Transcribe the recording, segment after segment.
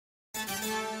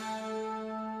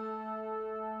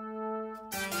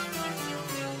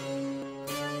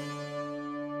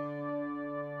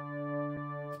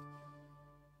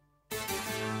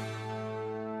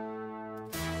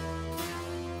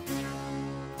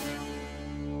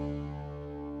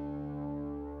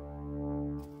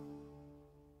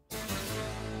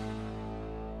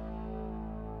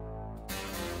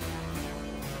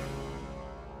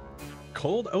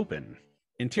Cold open.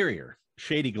 Interior,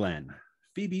 Shady Glen.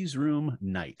 Phoebe's room,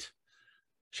 night.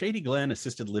 Shady Glen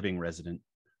assisted living resident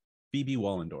Phoebe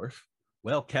Wallendorf,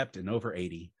 well kept and over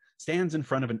 80, stands in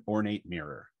front of an ornate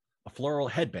mirror. A floral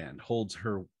headband holds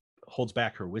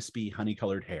back her wispy,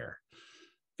 honey-colored hair.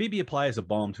 Phoebe applies a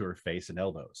balm to her face and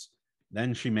elbows.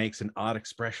 Then she makes an odd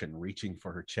expression, reaching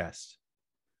for her chest.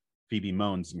 Phoebe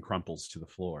moans and crumples to the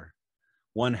floor.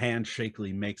 One hand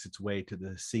shakily makes its way to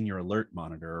the senior alert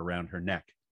monitor around her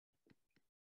neck.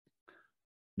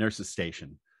 Nurse's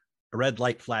station. A red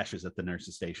light flashes at the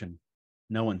nurse's station.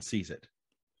 No one sees it.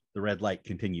 The red light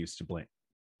continues to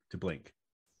blink.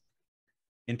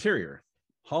 Interior.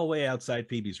 Hallway outside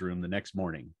Phoebe's room the next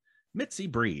morning. Mitzi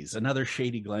Breeze, another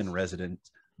Shady Glen resident,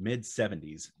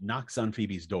 mid-70s, knocks on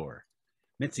Phoebe's door.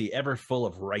 Mitzi, ever full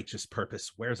of righteous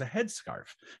purpose, wears a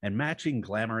headscarf and matching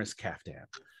glamorous caftan.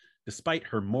 Despite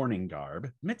her mourning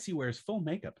garb, Mitzi wears full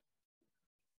makeup.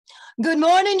 Good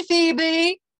morning,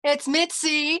 Phoebe. It's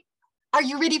Mitzi. Are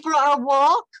you ready for our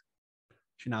walk?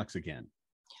 She knocks again.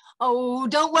 Oh,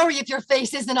 don't worry if your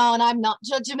face isn't on. I'm not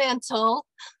judgmental.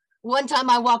 One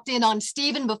time I walked in on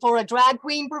Stephen before a drag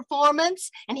queen performance,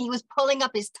 and he was pulling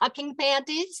up his tucking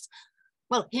panties.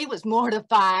 Well, he was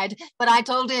mortified, but I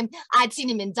told him I'd seen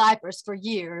him in diapers for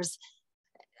years.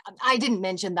 I didn't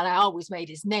mention that I always made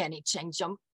his nanny change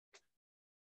them.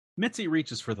 Mitzi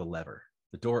reaches for the lever.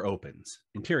 The door opens.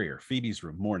 Interior, Phoebe's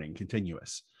room, morning,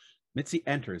 continuous. Mitzi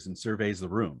enters and surveys the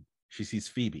room. She sees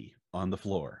Phoebe on the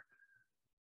floor.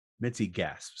 Mitzi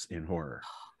gasps in horror.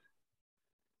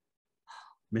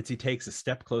 Mitzi takes a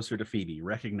step closer to Phoebe,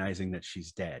 recognizing that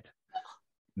she's dead.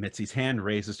 Mitzi's hand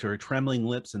raises to her trembling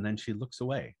lips, and then she looks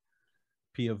away.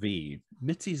 POV.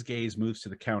 Mitzi's gaze moves to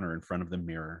the counter in front of the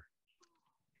mirror.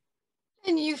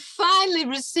 And you finally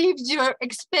received your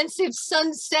expensive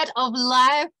sunset of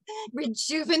life,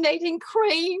 rejuvenating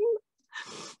cream.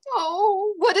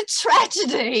 Oh, what a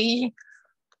tragedy.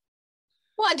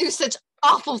 Why do such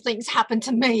awful things happen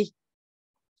to me?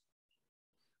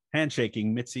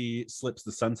 Handshaking, Mitzi slips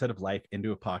the sunset of life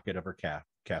into a pocket of her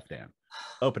caftan.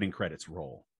 Opening credits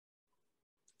roll.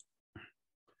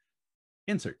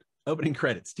 Insert. Opening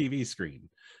credits, TV screen.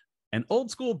 An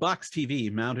old school box TV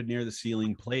mounted near the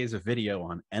ceiling plays a video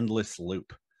on endless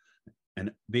loop.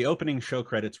 And the opening show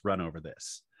credits run over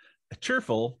this. A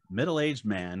cheerful middle-aged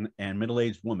man and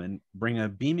middle-aged woman bring a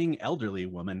beaming elderly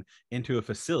woman into a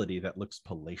facility that looks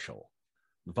palatial.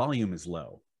 The volume is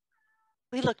low.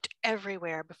 We looked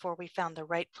everywhere before we found the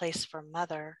right place for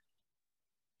Mother.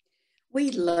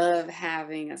 We love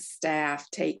having a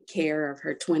staff take care of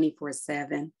her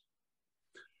 24/7.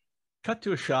 Cut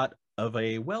to a shot of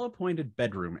a well-appointed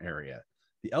bedroom area.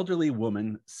 The elderly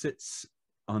woman sits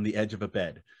on the edge of a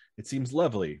bed. It seems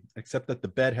lovely, except that the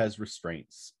bed has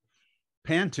restraints.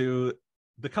 Pan to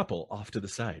the couple off to the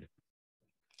side.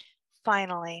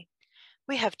 Finally,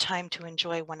 we have time to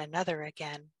enjoy one another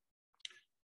again.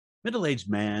 Middle-aged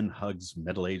man hugs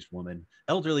middle-aged woman.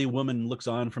 Elderly woman looks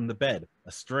on from the bed,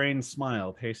 a strained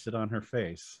smile pasted on her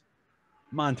face.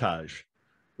 Montage.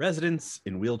 Residents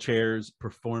in wheelchairs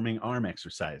performing arm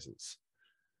exercises.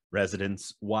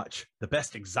 Residents watch the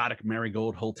best exotic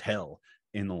marigold hotel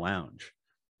in the lounge.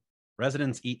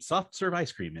 Residents eat soft serve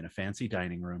ice cream in a fancy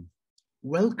dining room.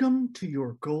 Welcome to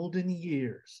your golden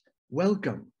years.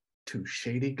 Welcome to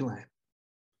Shady Glen.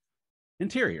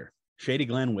 Interior, Shady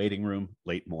Glen waiting room,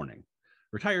 late morning.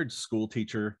 Retired school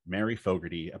teacher Mary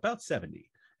Fogarty, about 70,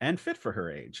 and fit for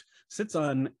her age, sits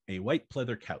on a white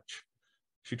pleather couch.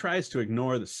 She tries to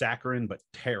ignore the saccharine but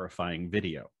terrifying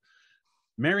video.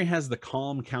 Mary has the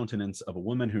calm countenance of a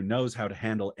woman who knows how to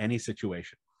handle any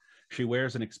situation. She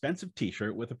wears an expensive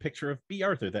t-shirt with a picture of B.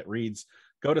 Arthur that reads,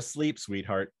 "Go to sleep,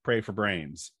 sweetheart, pray for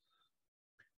brains."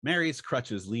 Mary's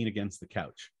crutches lean against the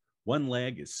couch. One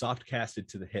leg is soft casted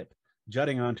to the hip,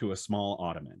 jutting onto a small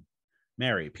ottoman.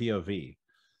 Mary, POV.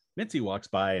 Mitzi walks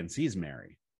by and sees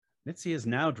Mary. Mitzi is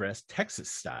now dressed Texas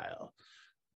style.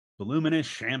 Voluminous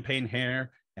champagne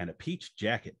hair and a peach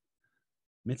jacket.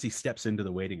 Mitzi steps into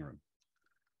the waiting room.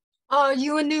 Are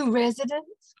you a new resident?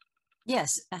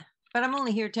 Yes, but I'm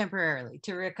only here temporarily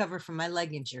to recover from my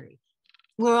leg injury.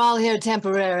 We're all here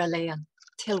temporarily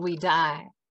until we die.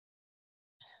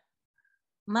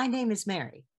 My name is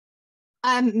Mary.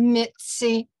 I'm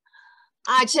Mitzi.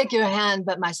 I check your hand,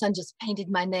 but my son just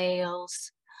painted my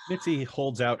nails. Mitzi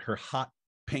holds out her hot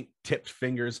pink tipped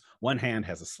fingers. One hand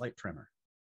has a slight tremor.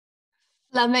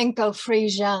 Flamenco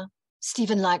Frisia.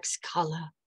 Stephen likes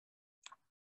color.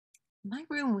 My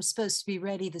room was supposed to be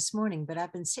ready this morning, but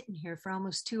I've been sitting here for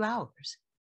almost 2 hours.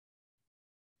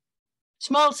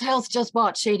 Schmaltz Health just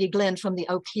bought Shady Glen from the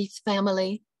O'Keefe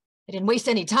family. I didn't waste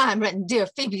any time renting dear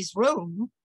Phoebe's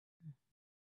room.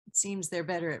 It seems they're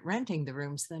better at renting the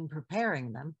rooms than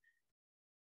preparing them.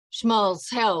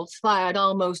 Schmaltz Health fired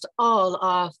almost all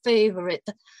our favorite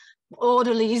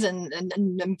orderlies and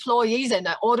employees and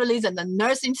orderlies and the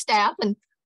nursing staff. And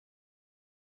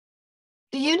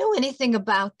do you know anything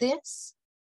about this?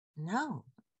 No.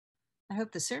 I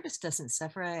hope the service doesn't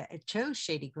suffer. I chose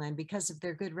Shady Glen because of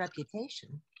their good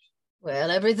reputation. Well,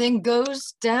 everything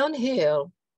goes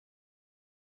downhill.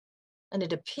 And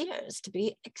it appears to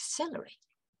be accelerating.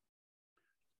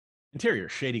 Interior,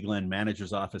 Shady Glen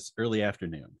manager's office, early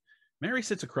afternoon. Mary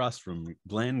sits across from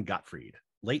Glenn Gottfried,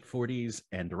 late 40s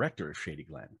and director of Shady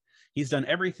Glen. He's done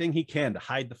everything he can to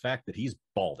hide the fact that he's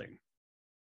balding.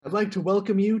 I'd like to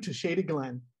welcome you to Shady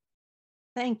Glen.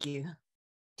 Thank you.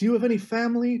 Do you have any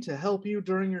family to help you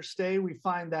during your stay? We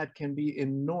find that can be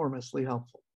enormously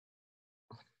helpful.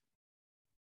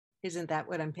 Isn't that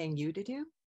what I'm paying you to do?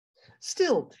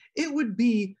 Still, it would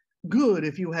be good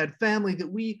if you had family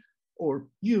that we, or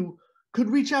you, could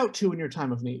reach out to in your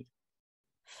time of need.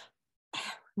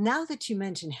 Now that you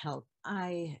mention help,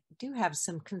 I do have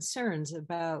some concerns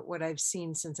about what I've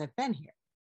seen since I've been here.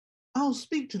 I'll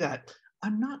speak to that.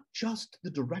 I'm not just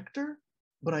the director,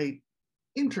 but I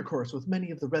intercourse with many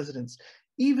of the residents,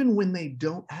 even when they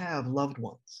don't have loved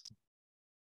ones.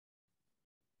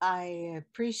 I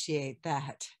appreciate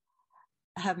that.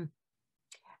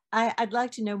 I'd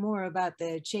like to know more about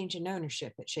the change in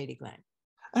ownership at Shady Glen.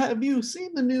 Have you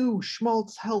seen the new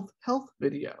Schmaltz Health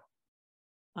video?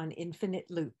 On infinite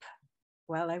loop,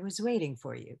 while I was waiting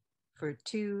for you for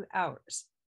 2 hours.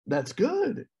 That's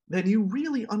good. Then you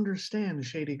really understand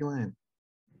Shady Glen.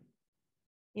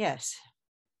 Yes,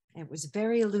 it was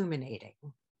very illuminating.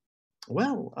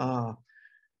 Well,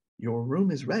 your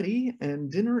room is ready and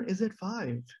dinner is at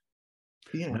 5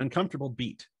 p.m. An uncomfortable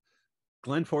beat.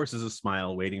 Glenn forces a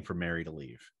smile, waiting for Mary to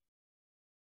leave.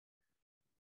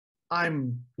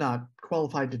 I'm not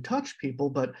qualified to touch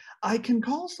people, but I can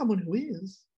call someone who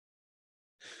is.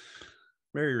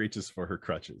 Mary reaches for her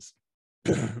crutches.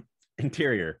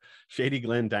 Interior, Shady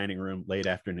Glen dining room, late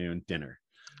afternoon, dinner.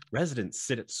 Residents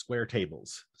sit at square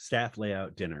tables. Staff lay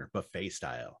out dinner, buffet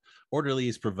style.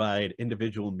 Orderlies provide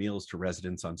individual meals to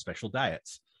residents on special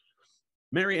diets.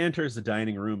 Mary enters the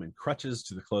dining room and crutches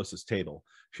to the closest table.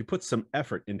 She puts some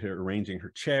effort into arranging her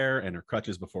chair and her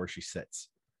crutches before she sits.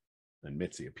 Then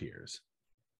Mitzi appears.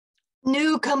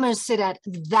 Newcomers sit at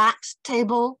that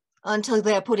table until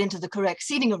they're put into the correct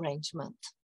seating arrangement.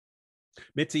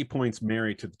 Mitzi points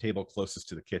Mary to the table closest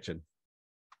to the kitchen.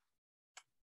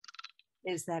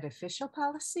 Is that official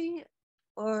policy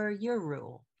or your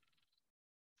rule?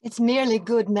 It's merely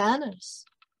good manners.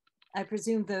 I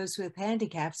presume those with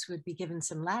handicaps would be given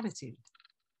some latitude.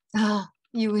 Ah,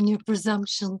 you and your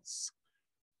presumptions.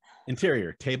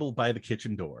 Interior, table by the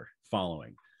kitchen door,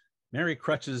 following. Mary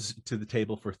crutches to the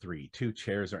table for 3. 2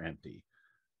 chairs are empty.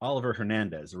 Oliver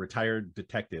Hernandez, a retired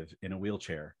detective in a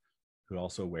wheelchair, who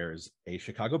also wears a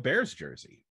Chicago Bears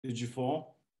jersey. Did you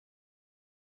fall?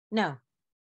 No.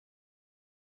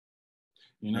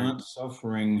 You're not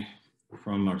suffering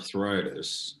from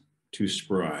arthritis. Too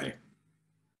spry.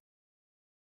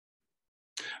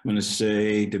 I'm going to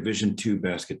say Division II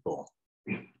basketball.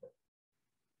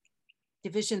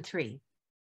 Division III,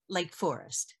 Lake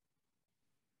Forest.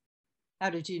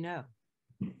 How did you know?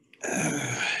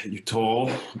 You're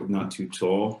tall, but not too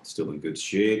tall. Still in good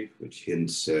shape, which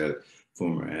hints at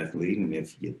former athlete. And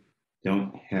if you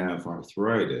don't have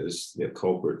arthritis, the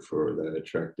culprit for that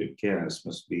attractive cast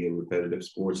must be a repetitive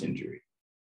sports injury.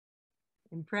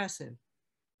 Impressive.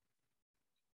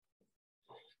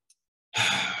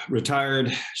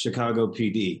 Retired Chicago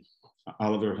PD,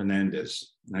 Oliver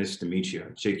Hernandez. Nice to meet you.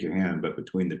 I'd shake your hand, but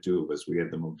between the two of us, we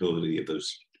have the mobility of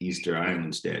those Easter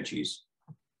Island statues.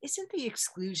 Isn't the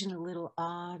exclusion a little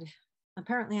odd?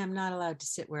 Apparently, I'm not allowed to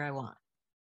sit where I want.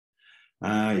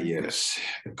 Ah, yes,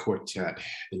 the quartet,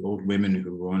 the old women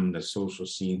who run the social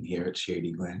scene here at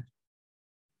Shady Glen.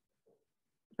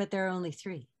 But there are only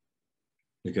 3.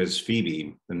 Because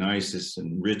Phoebe, the nicest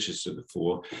and richest of the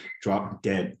 4, dropped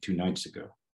dead 2 nights ago.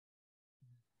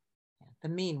 The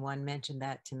mean one mentioned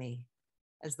that to me,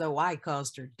 as though I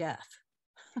caused her death.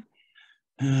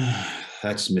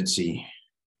 That's Mitzi.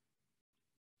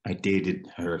 I dated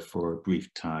her for a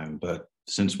brief time, but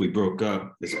since we broke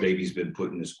up, this baby's been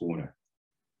put in this corner.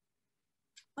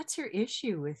 What's her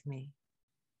issue with me?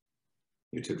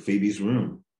 You took Phoebe's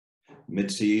room.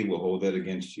 Mitzi will hold that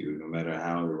against you, no matter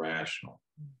how irrational.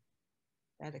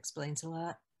 That explains a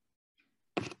lot.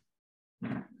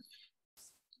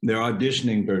 They're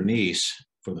auditioning Bernice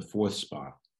for the 4th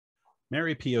spot.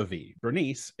 Mary POV.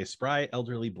 Bernice, a spry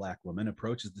elderly Black woman,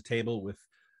 approaches the table with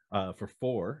for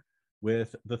four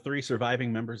with the three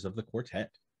surviving members of the quartet.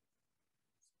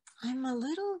 I'm a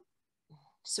little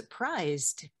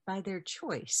surprised by their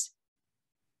choice.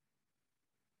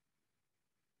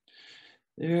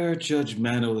 They're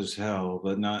judgmental as hell,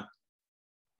 but not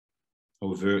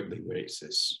overtly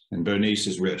racist. And Bernice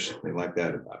is rich. They like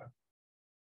that about her.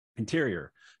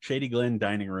 Interior, Shady Glen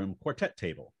dining room, quartet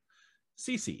table.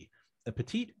 Cece, a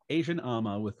petite Asian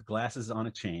ama with glasses on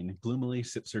a chain, gloomily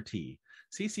sips her tea.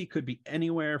 Cece could be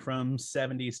anywhere from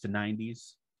 70s to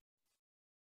 90s.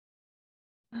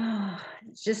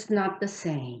 It's just not the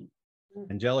same.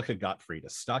 Angelica Gottfried, a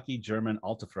stocky German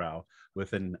Altafrau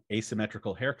with an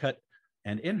asymmetrical haircut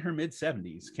and in her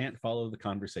mid-70s, can't follow the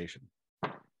conversation.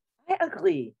 I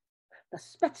agree. The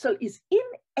Spätzle is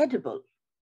inedible.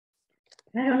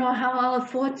 I don't know how I'll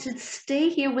afford to stay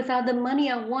here without the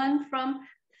money I won from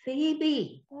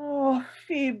Phoebe. Oh,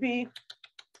 Phoebe.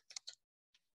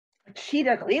 She'd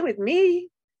agree with me.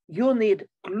 You need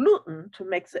gluten to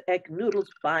make the egg noodles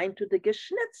bind to the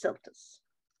geschnetzeltes.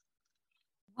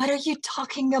 What are you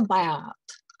talking about?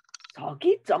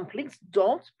 Soggy dumplings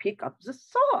don't pick up the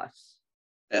sauce.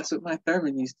 That's what my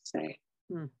Thurman used to say.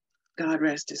 God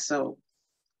rest his soul.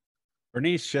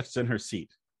 Bernice shifts in her seat,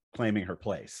 claiming her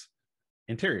place.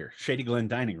 Interior, Shady Glen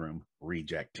dining room,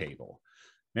 reject table.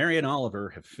 Mary and Oliver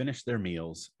have finished their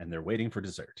meals and they're waiting for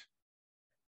dessert.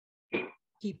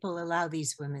 People allow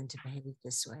these women to behave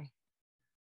this way.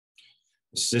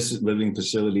 Assisted living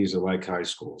facilities are like high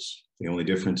schools. The only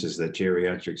difference is that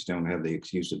geriatrics don't have the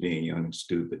excuse of being young and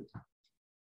stupid.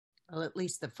 Well, at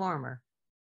least the former.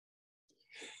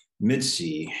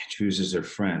 Mitzi chooses her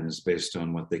friends based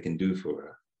on what they can do for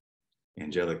her.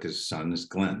 Angelica's son is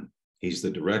Glenn. He's the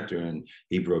director and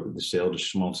he brokered the sale to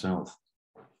Schmaltz Health.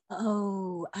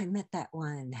 Oh, I met that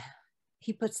one.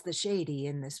 He puts the shady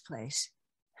in this place.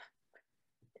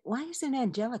 Why isn't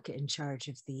Angelica in charge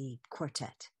of the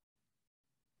quartet?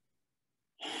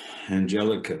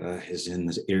 Angelica is in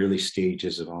the early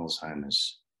stages of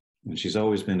Alzheimer's, and she's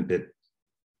always been a bit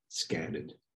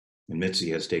scattered, and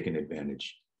Mitzi has taken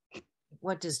advantage.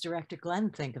 What does Director Glenn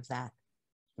think of that?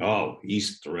 Oh,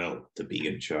 he's thrilled to be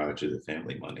in charge of the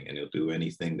family money, and he'll do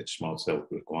anything that Schmaltz Health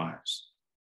requires.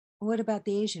 What about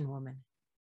the Asian woman?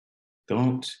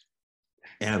 Don't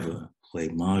ever play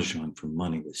mahjong for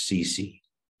money with Cece.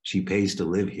 She pays to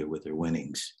live here with her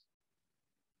winnings.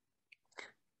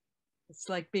 It's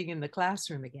like being in the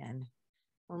classroom again.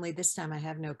 Only this time I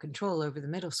have no control over the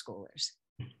middle schoolers.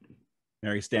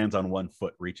 Mary stands on one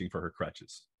foot, reaching for her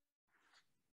crutches.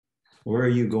 Where are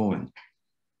you going?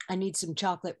 I need some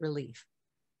chocolate relief.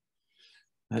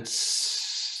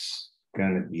 That's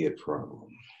gonna be a problem.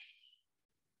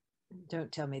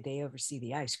 Don't tell me they oversee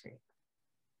the ice cream.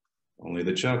 Only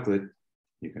the chocolate.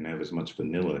 You can have as much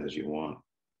vanilla as you want.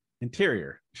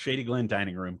 Interior, Shady Glen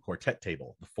dining room, quartet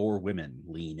table. The four women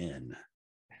lean in.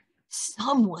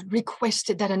 Someone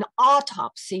requested that an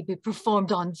autopsy be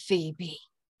performed on Phoebe.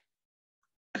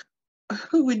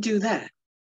 Who would do that?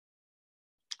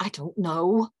 I don't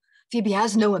know. Phoebe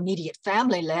has no immediate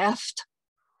family left.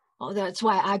 Oh, that's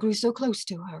why I grew so close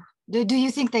to her. Do you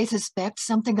think they suspect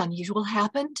something unusual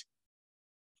happened?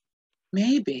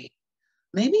 Maybe.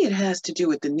 Maybe it has to do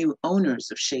with the new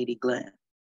owners of Shady Glen.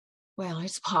 Well,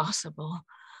 it's possible,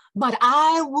 but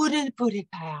I wouldn't put it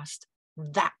past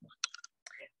that one.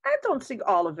 I don't think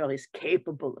Oliver is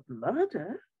capable of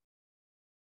murder.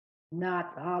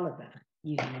 Not Oliver,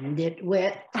 you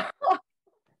nitwit. Of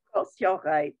course, you're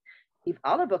right. If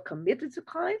Oliver committed the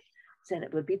crime, then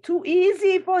it would be too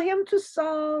easy for him to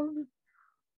solve.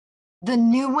 The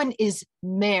new one is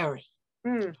Mary.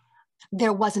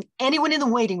 There wasn't anyone in the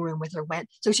waiting room with her when,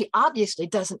 so she obviously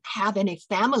doesn't have any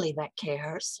family that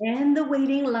cares. And the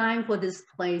waiting line for this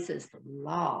place is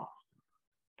long.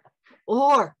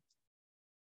 Or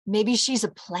maybe she's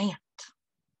a plant.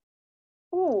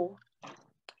 Oh,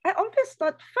 I always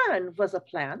thought Fern was a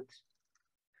plant.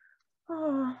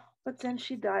 Oh, but then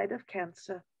she died of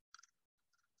cancer.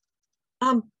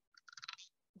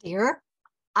 Dear,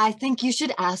 I think you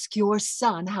should ask your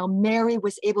son how Mary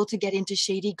was able to get into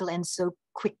Shady Glen so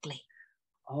quickly.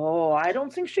 Oh, I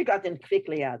don't think she got in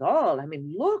quickly at all. I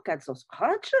mean, look at those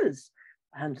crutches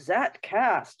and that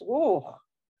cast. Oh.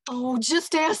 Oh,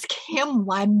 just ask him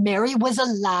why Mary was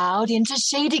allowed into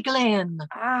Shady Glen.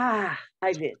 Ah,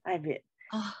 I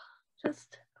will.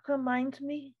 Just remind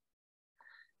me.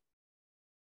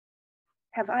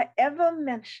 Have I ever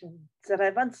mentioned that I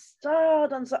once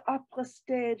starred on the opera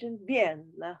stage in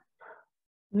Vienna?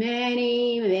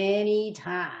 Many, many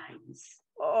times.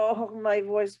 Oh, my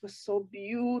voice was so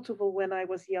beautiful when I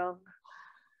was young.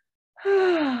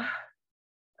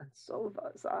 And so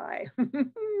was I.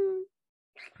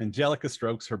 Angelica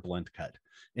strokes her blunt cut.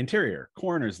 Interior,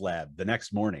 coroner's lab, the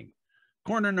next morning.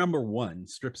 Coroner number 1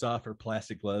 strips off her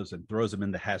plastic gloves and throws them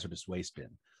in the hazardous waste bin.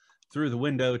 Through the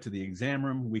window to the exam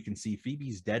room, we can see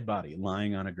Phoebe's dead body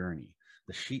lying on a gurney.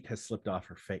 The sheet has slipped off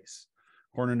her face.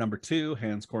 Coroner number 2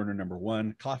 hands coroner number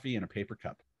 1 coffee in a paper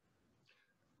cup.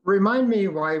 Remind me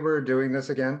why we're doing this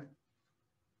again?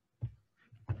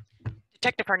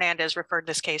 Detective Hernandez referred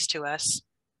this case to us.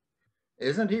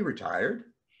 Isn't he retired?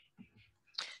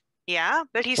 Yeah,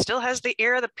 but he still has the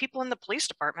ear of the people in the police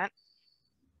department.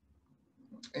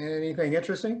 Anything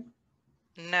interesting?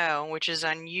 No, which is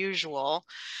unusual.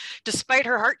 Despite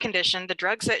her heart condition, the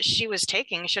drugs that she was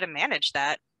taking should have managed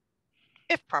that,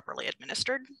 if properly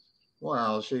administered.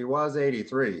 Well, she was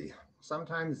 83.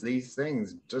 Sometimes these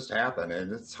things just happen,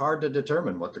 and it's hard to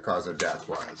determine what the cause of death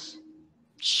was.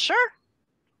 Sure,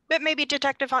 but maybe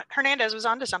Detective Hernandez was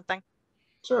onto something.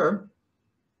 Sure.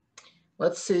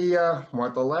 Let's see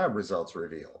what the lab results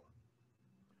reveal.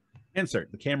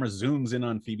 Insert. The camera zooms in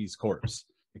on Phoebe's corpse.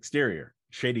 Exterior,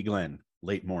 Shady Glen,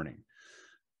 late morning.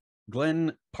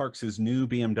 Glenn parks his new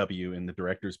BMW in the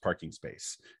director's parking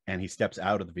space, and he steps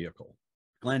out of the vehicle.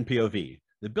 Glenn POV.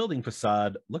 The building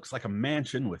facade looks like a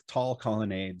mansion with tall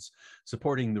colonnades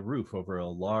supporting the roof over a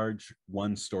large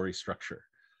one-story structure.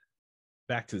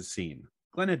 Back to the scene.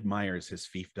 Glenn admires his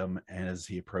fiefdom as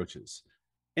he approaches.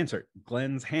 Insert.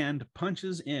 Glenn's hand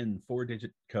punches in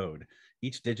 4-digit code.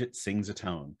 Each digit sings a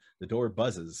tone. The door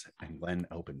buzzes, and Glenn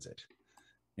opens it.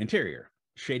 Interior,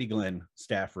 Shady Glen,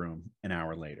 staff room, an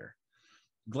hour later.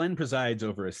 Glenn presides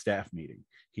over a staff meeting.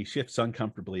 He shifts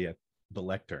uncomfortably at the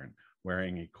lectern,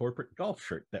 wearing a corporate golf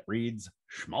shirt that reads,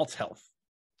 Schmaltz Health.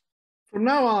 From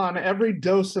now on, every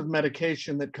dose of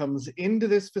medication that comes into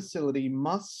this facility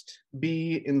must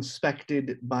be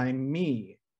inspected by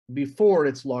me before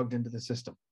it's logged into the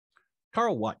system.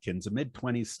 Carl Watkins, a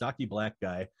mid-20s stocky black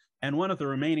guy, and one of the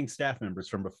remaining staff members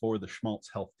from before the Schmaltz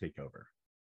Health takeover.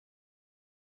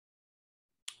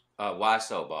 Why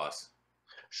so, boss?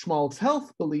 Schmaltz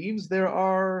Health believes there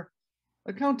are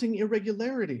accounting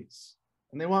irregularities,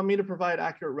 and they want me to provide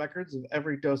accurate records of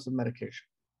every dose of medication.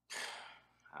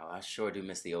 Oh, I sure do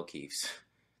miss the O'Keefes.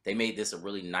 They made this a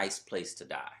really nice place to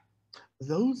die.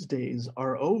 Those days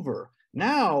are over.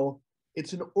 Now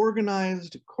it's an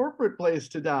organized corporate place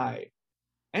to die.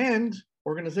 And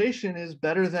organization is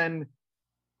better than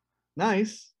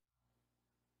nice.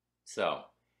 So,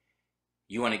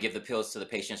 you want to give the pills to the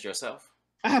patients yourself?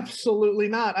 Absolutely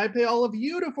not. I pay all of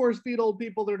you to force feed old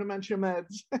people their dementia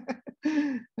meds.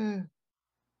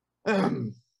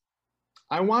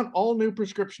 I want all new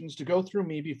prescriptions to go through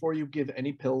me before you give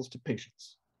any pills to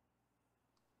patients.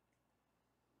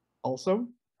 Also,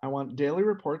 I want daily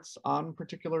reports on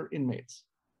particular inmates.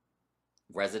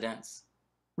 Residents?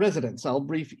 Residents. I'll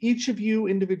brief each of you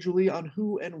individually on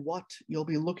who and what you'll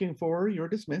be looking for. You're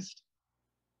dismissed.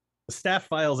 The staff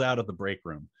files out of the break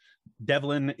room.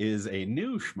 Devlin is a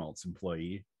new Schmaltz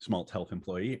Health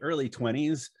employee, early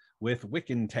 20s, with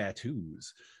Wiccan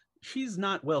tattoos. She's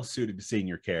not well suited to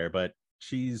senior care, but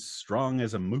she's strong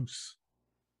as a moose.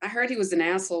 I heard he was an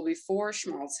asshole before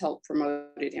Schmaltz Health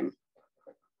promoted him.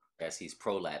 Yes, he's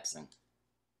prolapsing.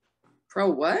 Pro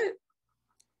what?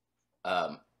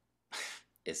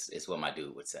 It's what my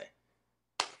dude would say.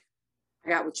 I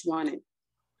got what you wanted.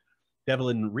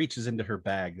 Devlin reaches into her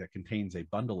bag that contains a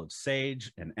bundle of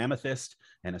sage, an amethyst,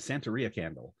 and a Santeria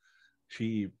candle.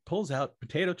 She pulls out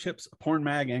potato chips, a porn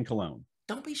mag, and cologne.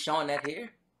 Don't be showing that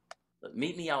here. Look,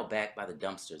 meet me out back by the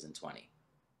dumpsters in 20.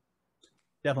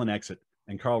 Devlin exits,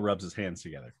 and Carl rubs his hands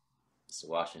together. Mr.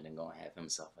 Washington gonna have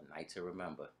himself a night to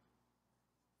remember.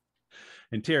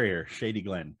 Interior, Shady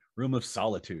Glen, room of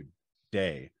solitude,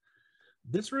 day.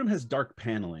 This room has dark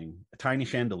paneling, a tiny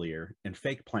chandelier, and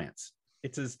fake plants.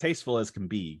 It's as tasteful as can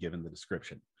be, given the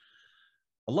description.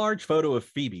 A large photo of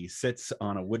Phoebe sits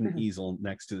on a wooden easel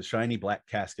next to the shiny black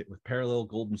casket with parallel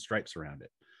golden stripes around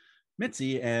it.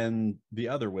 Mitzi and the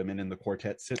other women in the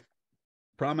quartet sit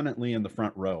prominently in the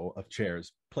front row of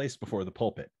chairs placed before the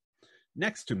pulpit.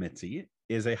 Next to Mitzi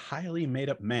is a highly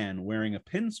made-up man wearing a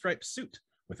pinstripe suit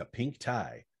with a pink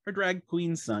tie, her drag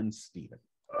queen son, Stephen.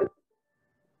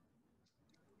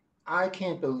 I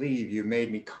can't believe you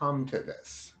made me come to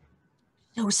this.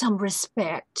 Show some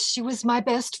respect. She was my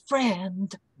best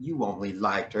friend. You only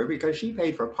liked her because she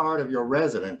paid for part of your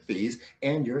resident fees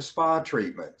and your spa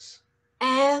treatments.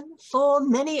 And for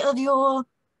many of your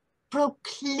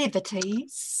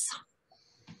proclivities.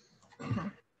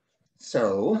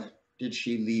 So, did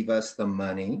she leave us the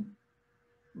money?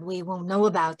 We won't know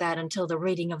about that until the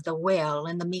reading of the will.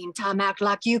 In the meantime, act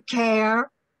like you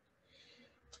care.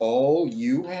 All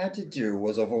you had to do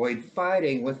was avoid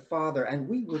fighting with Father, and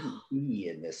we wouldn't be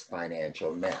in this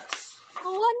financial mess.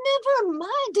 Oh, I never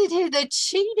minded the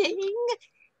cheating.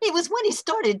 It was when he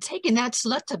started taking that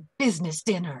slut to business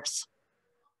dinners.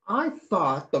 I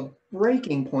thought the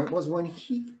breaking point was when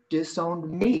he disowned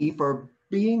me for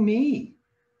being me.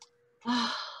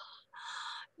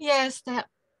 Yes, that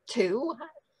too.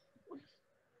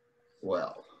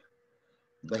 Well,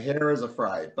 the hair is a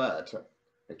fright, but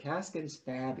the casket is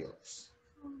fabulous.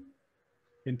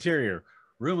 Interior,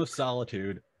 room of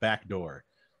solitude, back door.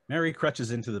 Mary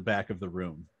crutches into the back of the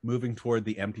room, moving toward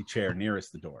the empty chair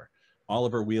nearest the door.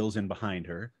 Oliver wheels in behind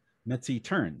her. Mitzi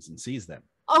turns and sees them.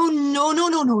 Oh, no.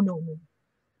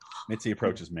 Mitzi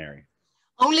approaches Mary.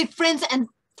 Only friends and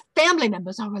family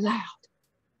members are allowed.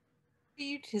 For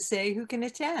you to say who can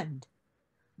attend.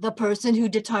 The person who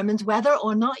determines whether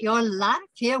or not your life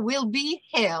here will be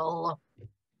hell.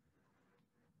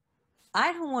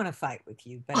 I don't want to fight with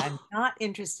you, but I'm not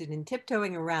interested in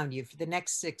tiptoeing around you for the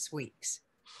next 6 weeks.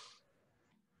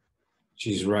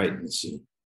 She's right, Mitzi.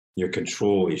 Your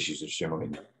control issues are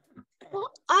showing.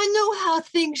 Well, I know how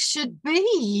things should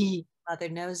be. Mother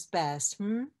knows best,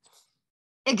 hmm?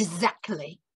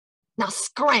 Exactly. Now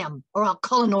scram, or I'll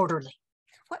call an orderly.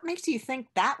 What makes you think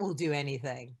that will do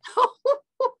anything?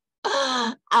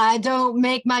 I don't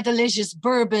make my delicious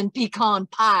bourbon pecan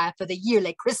pie for the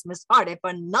yearly Christmas party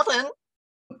for nothing.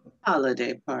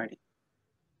 Holiday party.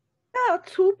 There are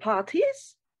 2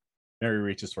 parties. Mary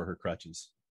reaches for her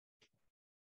crutches.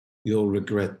 You'll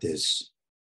regret this.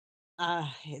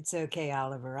 It's okay,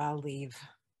 Oliver. I'll leave.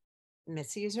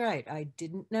 Mitzi is right. I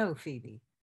didn't know Phoebe.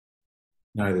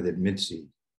 Neither did Mitzi,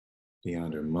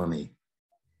 beyond her money.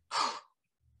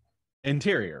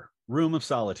 Interior, room of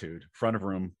solitude, front of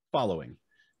room, following.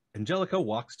 Angelica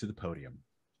walks to the podium.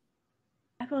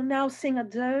 I will now sing a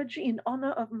dirge in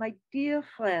honor of my dear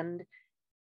friend.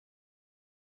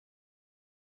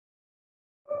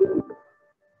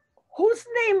 Whose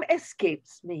name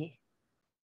escapes me?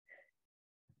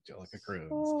 Angelica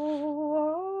croons.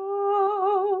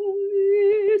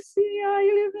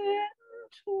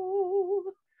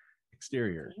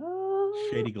 Exterior,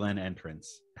 Shady Glen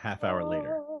entrance, half hour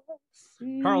later.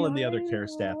 Carl and the other care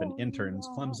staff and interns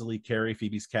clumsily carry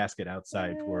Phoebe's casket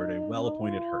outside toward a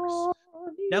well-appointed hearse.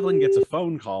 Devlin gets a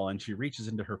phone call and she reaches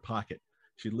into her pocket.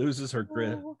 She loses her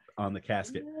grip on the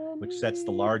casket, which sets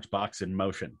the large box in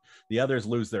motion. The others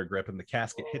lose their grip and the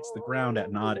casket hits the ground at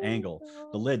an odd angle.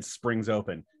 The lid springs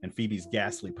open and Phoebe's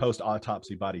ghastly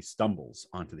post-autopsy body stumbles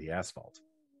onto the asphalt.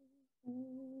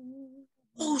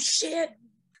 Oh, shit.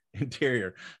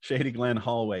 Interior, Shady Glen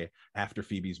hallway after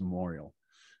Phoebe's memorial.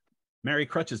 Mary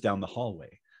crutches down the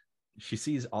hallway. She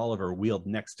sees Oliver wheeled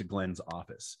next to Glen's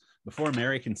office. Before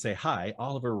Mary can say hi,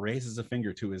 Oliver raises a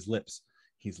finger to his lips.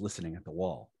 He's listening at the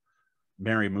wall.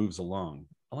 Mary moves along,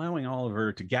 allowing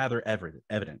Oliver to gather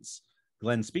evidence.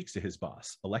 Glen speaks to his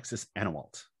boss, Alexis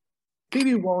Anawalt.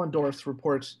 Phoebe Wallendorf's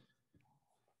report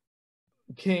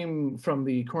came from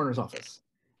the coroner's office.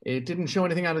 It didn't show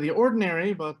anything out of the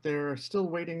ordinary, but they're still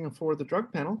waiting for the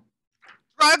drug panel.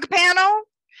 Drug panel?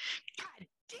 God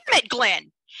damn it,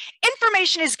 Glenn.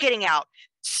 Information is getting out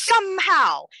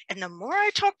somehow. And the more I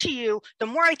talk to you, the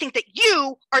more I think that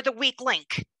you are the weak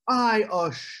link. I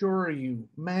assure you,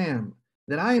 ma'am,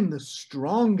 that I am the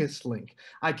strongest link.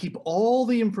 I keep all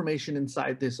the information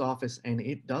inside this office and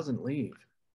it doesn't leave.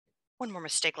 One more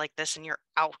mistake like this and you're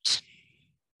out.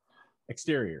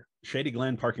 Exterior, Shady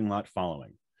Glen parking lot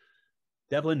following.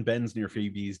 Devlin bends near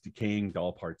Phoebe's decaying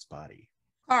doll parts body.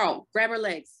 Carl, grab her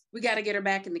legs. We got to get her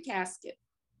back in the casket.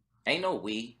 Ain't no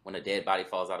we when a dead body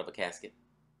falls out of a casket.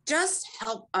 Just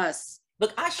help us.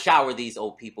 Look, I shower these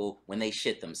old people when they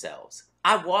shit themselves.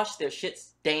 I wash their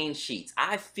shit-stained sheets.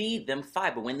 I feed them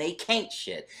fiber when they can't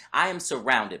shit. I am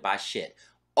surrounded by shit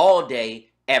all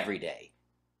day, every day.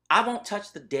 I won't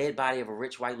touch the dead body of a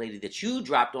rich white lady that you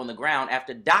dropped on the ground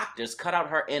after doctors cut out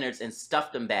her innards and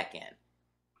stuffed them back in.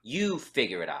 You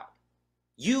figure it out.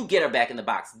 You get her back in the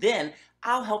box. Then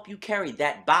I'll help you carry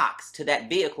that box to that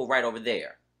vehicle right over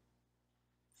there.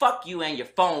 Fuck you and your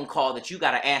phone call that you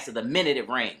gotta answer the minute it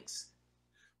rings.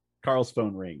 Carl's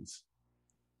phone rings.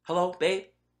 Hello, babe?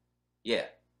 Yeah.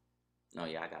 Oh,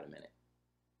 yeah, I got a minute.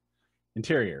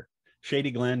 Interior, Shady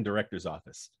Glen director's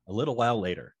office. A little while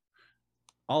later.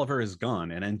 Oliver is gone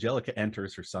and Angelica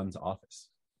enters her son's office.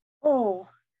 Oh,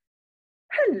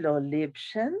 hello,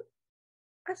 Liebchen.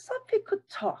 I thought we could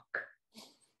talk.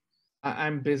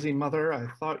 I'm busy, Mother. I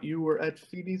thought you were at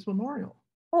Phoebe's memorial.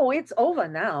 Oh, it's over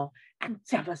now, and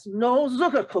there was no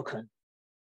Zuckerkuchen.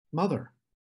 Mother,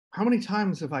 how many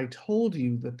times have I told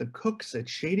you that the cooks at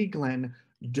Shady Glen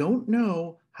don't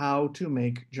know how to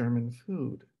make German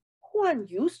food. Juan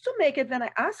used to make it when I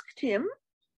asked him.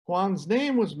 Juan's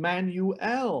name was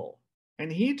Manuel,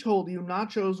 and he told you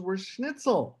nachos were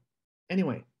schnitzel.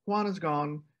 Anyway, Juan is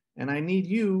gone, and I need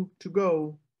you to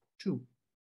go too.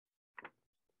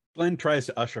 Glenn tries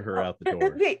to usher her out the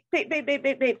door.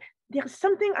 Wait. There's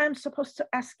something I'm supposed to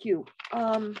ask you.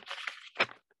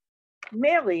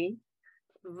 Mary,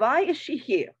 why is she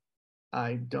here?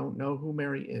 I don't know who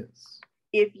Mary is.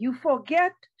 If you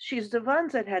forget, she's the one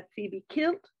that had Phoebe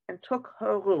killed and took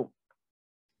her room.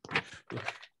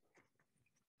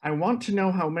 I want to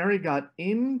know how Mary got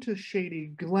into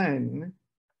Shady Glen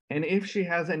and if she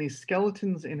has any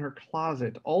skeletons in her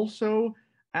closet. Also,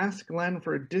 ask Glenn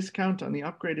for a discount on the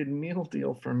upgraded meal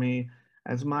deal for me,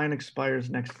 as mine expires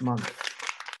next month.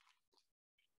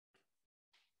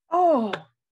 Oh,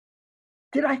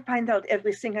 did I find out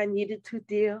everything I needed to,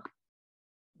 dear?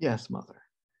 Yes, Mother.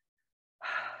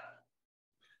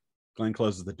 Glenn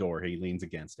closes the door. He leans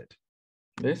against it.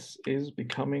 This is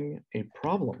becoming a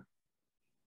problem.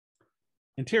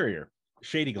 Interior,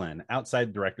 Shady Glen, outside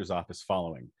the director's office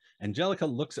following. Angelica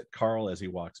looks at Carl as he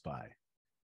walks by.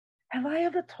 Have I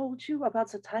ever told you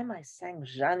about the time I sang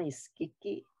Johnny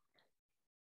Skiki?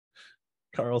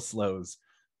 Carl slows,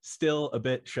 still a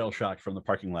bit shell-shocked from the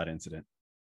parking lot incident.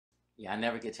 Yeah, I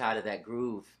never get tired of that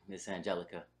groove, Miss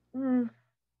Angelica.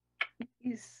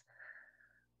 He's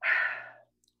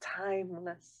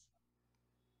timeless.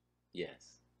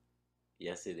 Yes.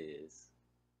 Yes, it is.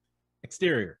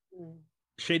 Exterior,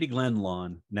 Shady Glen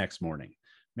lawn, next morning.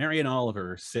 Mary and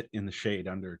Oliver sit in the shade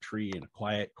under a tree in a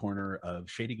quiet corner of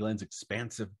Shady Glen's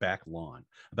expansive back lawn.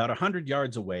 About 100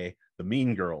 yards away, the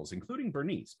mean girls, including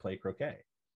Bernice, play croquet.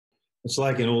 It's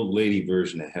like an old lady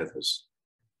version of Heather's.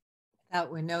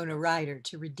 Without Winona Ryder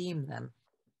to redeem them.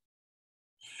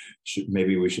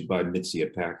 Maybe we should buy Mitzi a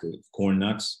pack of corn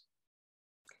nuts.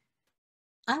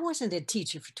 I wasn't a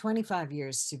teacher for 25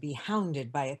 years to be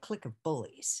hounded by a clique of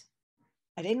bullies.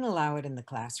 I didn't allow it in the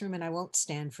classroom, and I won't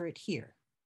stand for it here.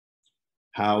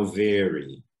 How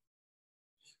very.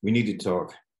 We need to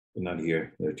talk, but not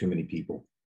here. There are too many people.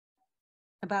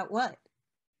 About what?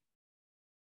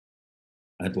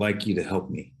 I'd like you to help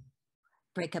me.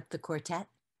 Break up the quartet?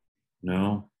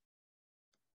 No.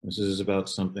 This is about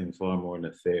something far more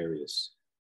nefarious.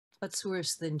 What's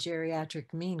worse than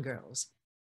geriatric mean girls?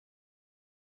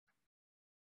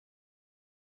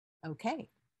 Okay,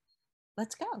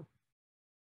 let's go.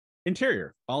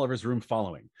 Interior, Oliver's room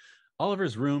following.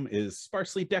 Oliver's room is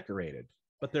sparsely decorated,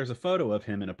 but there's a photo of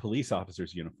him in a police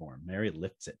officer's uniform. Mary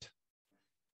lifts it.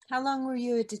 How long were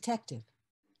you a detective?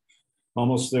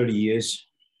 Almost 30 years,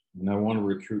 and I want to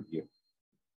recruit you.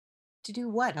 To do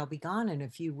what? I'll be gone in a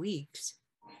few weeks.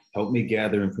 Help me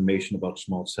gather information about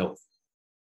Schmaltz's health.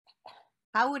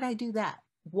 How would I do that?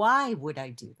 Why would I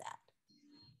do that?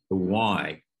 The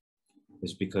why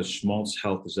is because Schmaltz's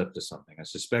health is up to something. I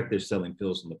suspect they're selling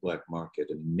pills on the black market,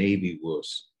 and maybe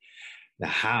worse. The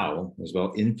how is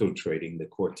about infiltrating the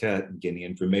quartet and getting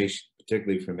information,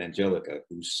 particularly from Angelica,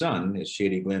 whose son is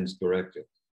Shady Glen's director.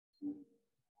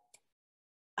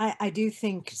 I do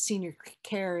think senior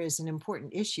care is an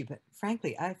important issue, but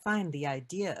frankly, I find the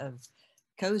idea of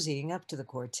cozying up to the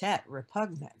quartet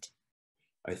repugnant.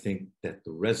 I think that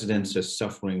the residents are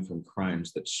suffering from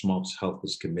crimes that Schmaltz's health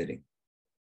is committing.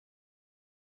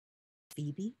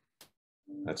 Phoebe?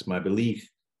 That's my belief.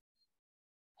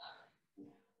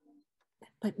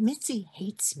 But Mitzi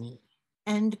hates me,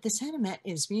 and the sentiment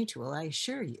is mutual, I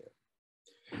assure you.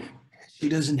 She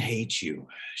doesn't hate you.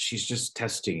 She's just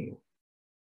testing you.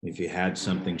 If you had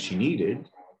something she needed.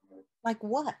 Like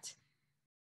what?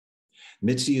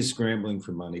 Mitzi is scrambling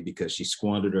for money because she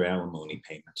squandered her alimony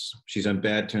payments. She's on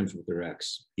bad terms with her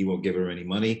ex. He won't give her any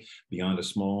money beyond a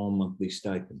small monthly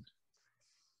stipend.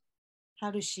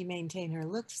 How does she maintain her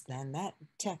looks then? That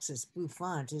Texas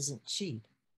bouffant isn't cheap.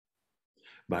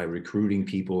 By recruiting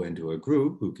people into a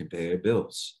group who can pay her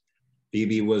bills.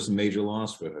 Phoebe was a major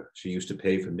loss for her. She used to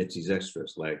pay for Mitzi's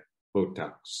extras like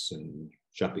Botox and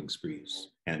shopping sprees,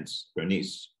 hence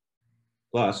Bernice.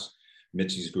 Plus,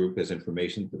 Mitzi's group has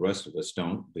information the rest of us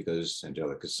don't because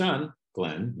Angelica's son,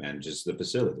 Glenn, manages the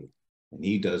facility, and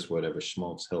he does whatever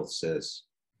Schmaltz's health says.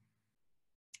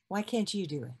 Why can't you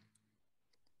do it?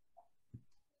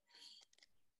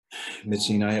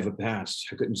 Mitzi and I have a past.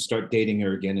 I couldn't start dating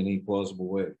her again in any plausible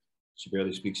way. She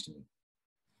barely speaks to me.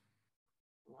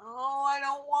 Oh, I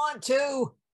don't want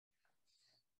to.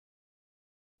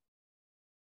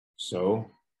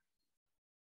 So?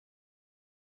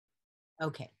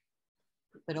 Okay,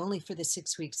 but only for the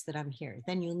 6 weeks that I'm here.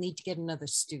 Then you'll need to get another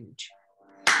stooge.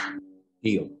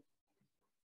 Deal.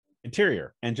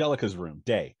 Interior, Angelica's room,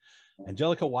 day.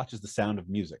 Angelica watches the sound of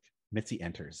music. Mitzi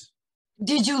enters.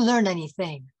 Did you learn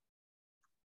anything?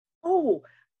 Oh,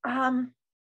 I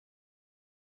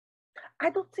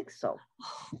don't think so.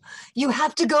 You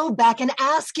have to go back and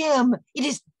ask him. It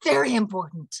is very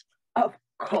important. Of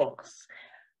course.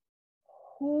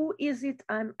 Who is it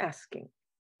I'm asking?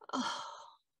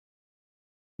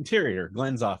 Interior,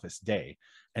 Glen's office, day.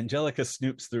 Angelica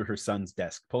snoops through her son's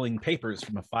desk, pulling papers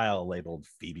from a file labeled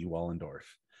Phoebe Wallendorf.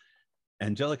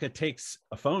 Angelica takes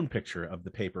a phone picture of the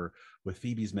paper with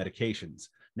Phoebe's medications.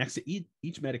 Next to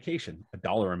each medication, a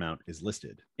dollar amount is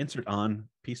listed. Insert on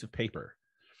piece of paper.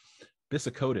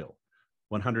 Bisacodil,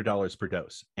 $100 per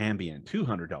dose. Ambien,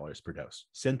 $200 per dose.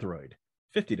 Synthroid,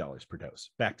 $50 per dose.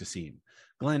 Back to scene.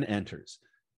 Glen enters,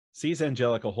 sees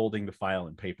Angelica holding the file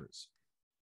and papers.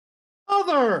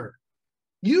 Mother,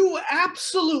 you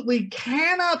absolutely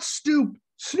cannot snoop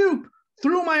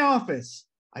through my office.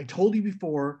 I told you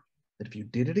before that if you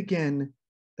did it again,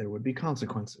 there would be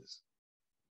consequences.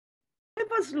 I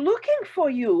was looking for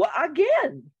you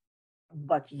again,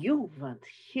 but you weren't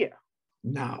here.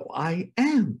 Now I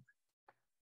am.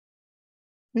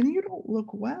 And you don't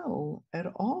look well at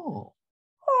all.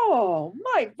 Oh,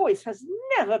 my voice has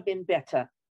never been better.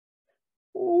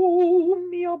 Oh,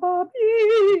 mio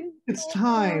baby. It's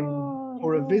time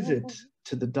for a visit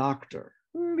to the doctor.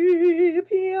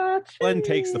 Glen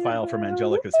takes the file from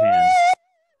Angelica's hand,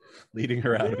 leading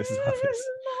her out of his office.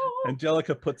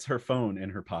 Angelica puts her phone in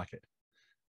her pocket.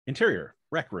 Interior,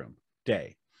 rec room,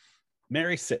 day.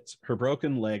 Mary sits, her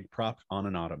broken leg propped on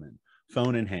an ottoman,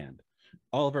 phone in hand.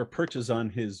 Oliver perches on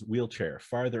his wheelchair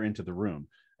farther into the room,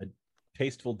 a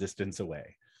tasteful distance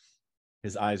away.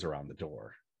 His eyes are on the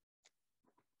door.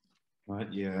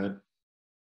 Not yet.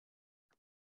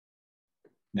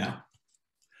 Now.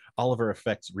 Oliver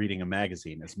affects reading a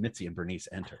magazine as Mitzi and Bernice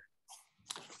enter.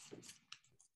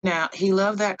 Now, he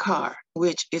loved that car,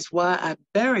 which is why I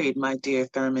buried my dear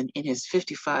Thurman in his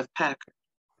 55 Packard.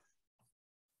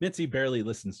 Mitzi barely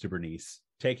listens to Bernice,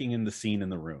 taking in the scene in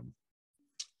the room.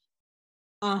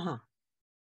 Uh-huh.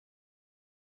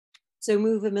 So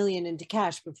move $1 million into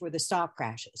cash before the stock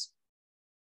crashes.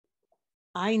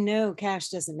 I know cash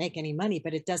doesn't make any money,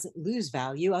 but it doesn't lose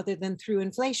value other than through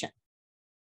inflation.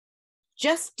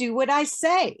 Just do what I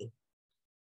say.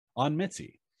 On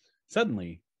Mitzi,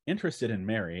 suddenly interested in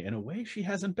Mary in a way she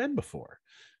hasn't been before.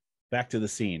 Back to the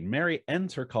scene. Mary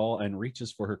ends her call and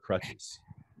reaches for her crutches.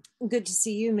 Good to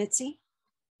see you, Mitzi.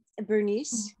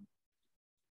 Bernice?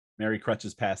 Mary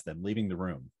crutches past them, leaving the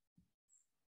room.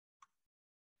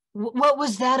 What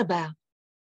was that about?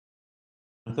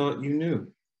 I thought you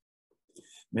knew.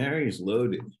 Mary is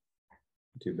loaded.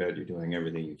 Too bad you're doing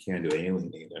everything you can to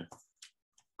alienate her.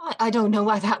 I don't know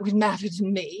why that would matter to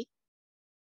me.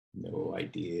 No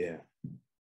idea.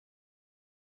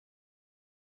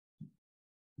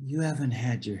 You haven't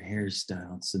had your hair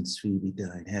styled since Phoebe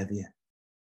died, have you?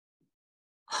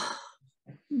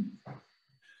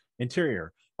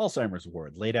 Interior, Alzheimer's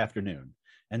ward, late afternoon.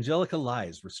 Angelica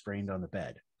lies restrained on the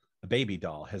bed. A baby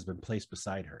doll has been placed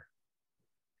beside her.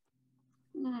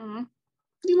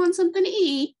 You want something to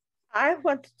eat? I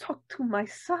want to talk to my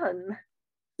son.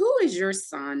 Who is your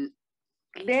son?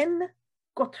 Glenn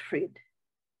Gottfried.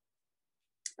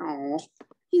 Oh,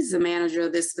 he's the manager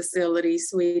of this facility,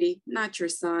 sweetie, not your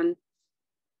son.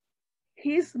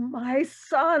 He's my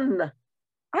son.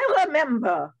 I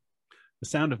remember. The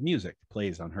sound of music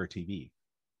plays on her TV.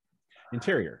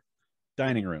 Interior,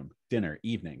 dining room, dinner,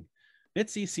 evening.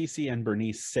 Mitzi, Cece, and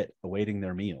Bernice sit awaiting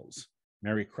their meals.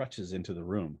 Mary crutches into the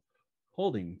room,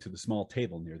 holding to the small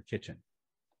table near the kitchen.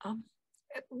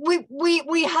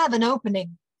 We have an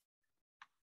opening.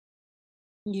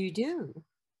 You do?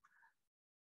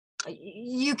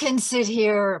 You can sit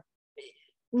here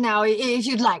now if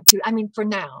you'd like to. I mean, for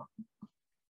now.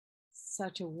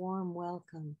 Such a warm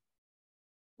welcome.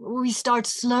 We start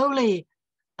slowly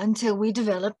until we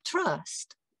develop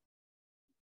trust.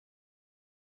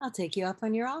 I'll take you up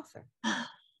on your offer.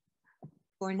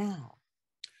 For now.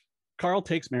 Carl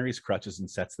takes Mary's crutches and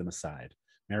sets them aside.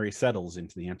 Mary settles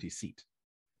into the empty seat.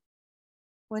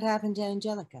 What happened to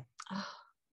Angelica?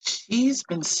 She's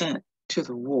been sent to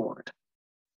the ward.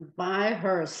 By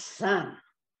her son.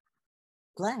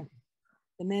 Glenn,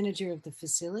 the manager of the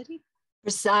facility?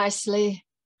 Precisely.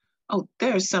 Oh,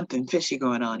 there's something fishy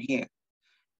going on here.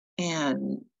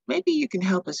 And maybe you can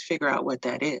help us figure out what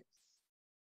that is.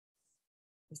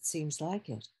 It seems like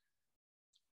it.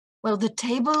 Well, the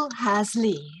table has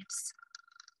leaves.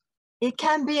 It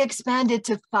can be expanded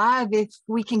to 5 if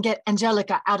we can get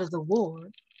Angelica out of the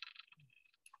ward.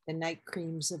 The night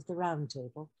creams of the round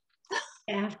table.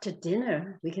 After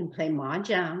dinner, we can play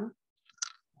mahjong.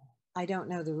 I don't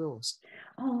know the rules.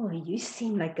 Oh, you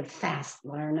seem like a fast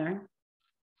learner.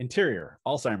 Interior,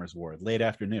 Alzheimer's ward, late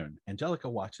afternoon. Angelica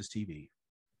watches TV.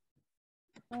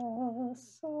 The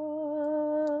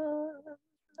sun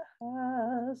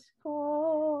has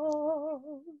gone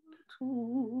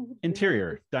to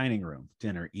Interior, dining room,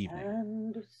 dinner, evening.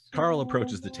 and Carl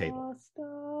approaches the table.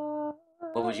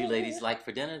 What would you ladies like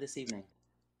for dinner this evening?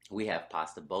 We have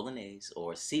pasta bolognese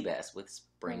or sea bass with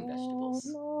spring vegetables.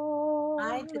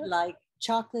 I would like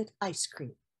chocolate ice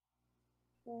cream.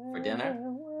 For dinner?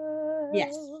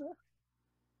 Yes.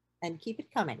 And keep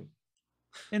it coming.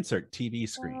 Insert TV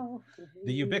screen.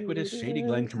 The ubiquitous Shady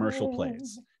Glen commercial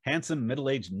plays. Handsome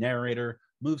middle-aged narrator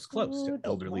moves close to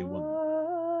elderly woman.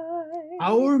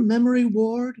 Our memory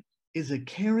ward is a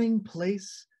caring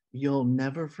place you'll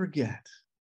never forget.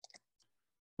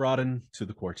 Broaden to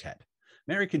the quartet.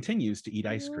 Mary continues to eat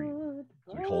ice cream.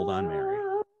 We hold on Mary.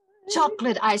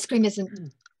 Chocolate ice cream isn't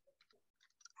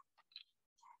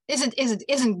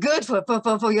good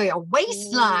for your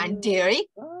waistline, dearie.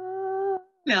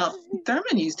 Now,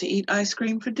 Thurman used to eat ice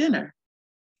cream for dinner.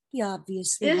 He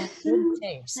obviously has good Isn't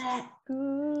taste.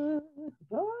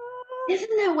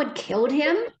 isn't that what killed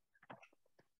him?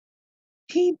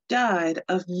 He died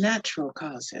of natural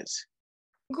causes.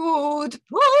 Goodbye.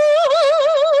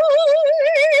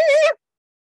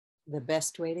 The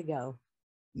best way to go.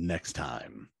 Next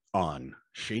time on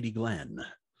Shady Glen.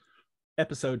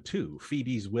 Episode 2,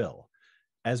 Phoebe's Will.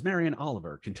 As Mary and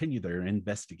Oliver continue their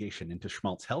investigation into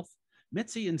Schmaltz's health,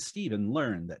 Mitzi and Stephen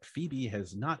learn that Phoebe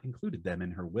has not included them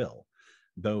in her will,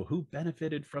 though who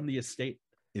benefited from the estate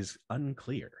is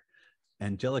unclear.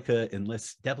 Angelica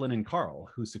enlists Devlin and Carl,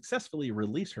 who successfully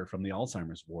release her from the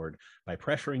Alzheimer's ward by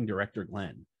pressuring Director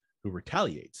Glenn, who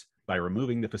retaliates by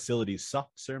removing the facility's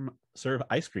soft serve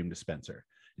ice cream dispenser,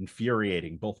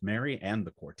 infuriating both Mary and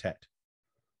the quartet.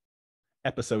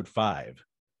 Episode 5,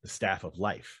 The Staff of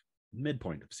Life,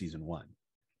 midpoint of season 1.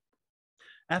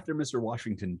 After Mr.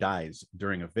 Washington dies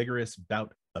during a vigorous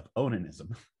bout of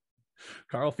onanism,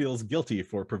 Carl feels guilty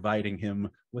for providing him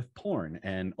with porn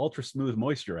and ultra-smooth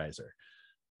moisturizer.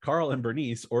 Carl and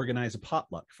Bernice organize a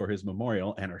potluck for his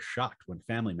memorial and are shocked when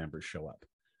family members show up.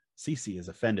 Cece is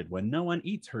offended when no one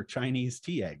eats her Chinese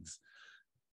tea eggs.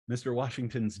 Mr.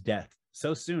 Washington's death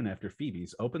so soon after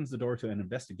Phoebe's opens the door to an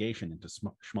investigation into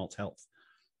Schmaltz's health,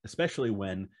 especially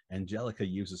when Angelica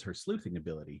uses her sleuthing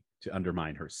ability to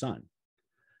undermine her son.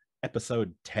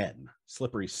 Episode 10,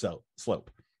 Slippery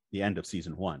Slope, the end of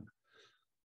season 1.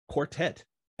 Quartet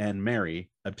and Mary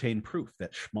obtain proof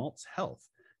that Schmaltz's health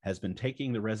has been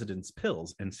taking the residents'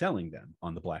 pills and selling them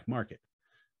on the black market.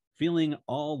 Feeling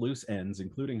all loose ends,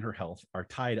 including her health, are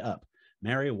tied up,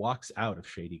 Mary walks out of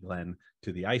Shady Glen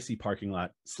to the icy parking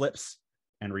lot, slips,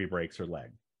 and re-breaks her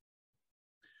leg.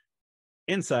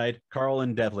 Inside, Carl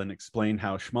and Devlin explain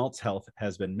how Schmaltz's health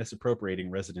has been misappropriating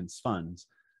residents' funds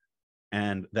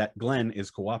and that Glenn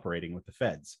is cooperating with the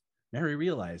feds. Mary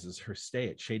realizes her stay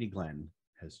at Shady Glen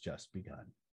has just begun.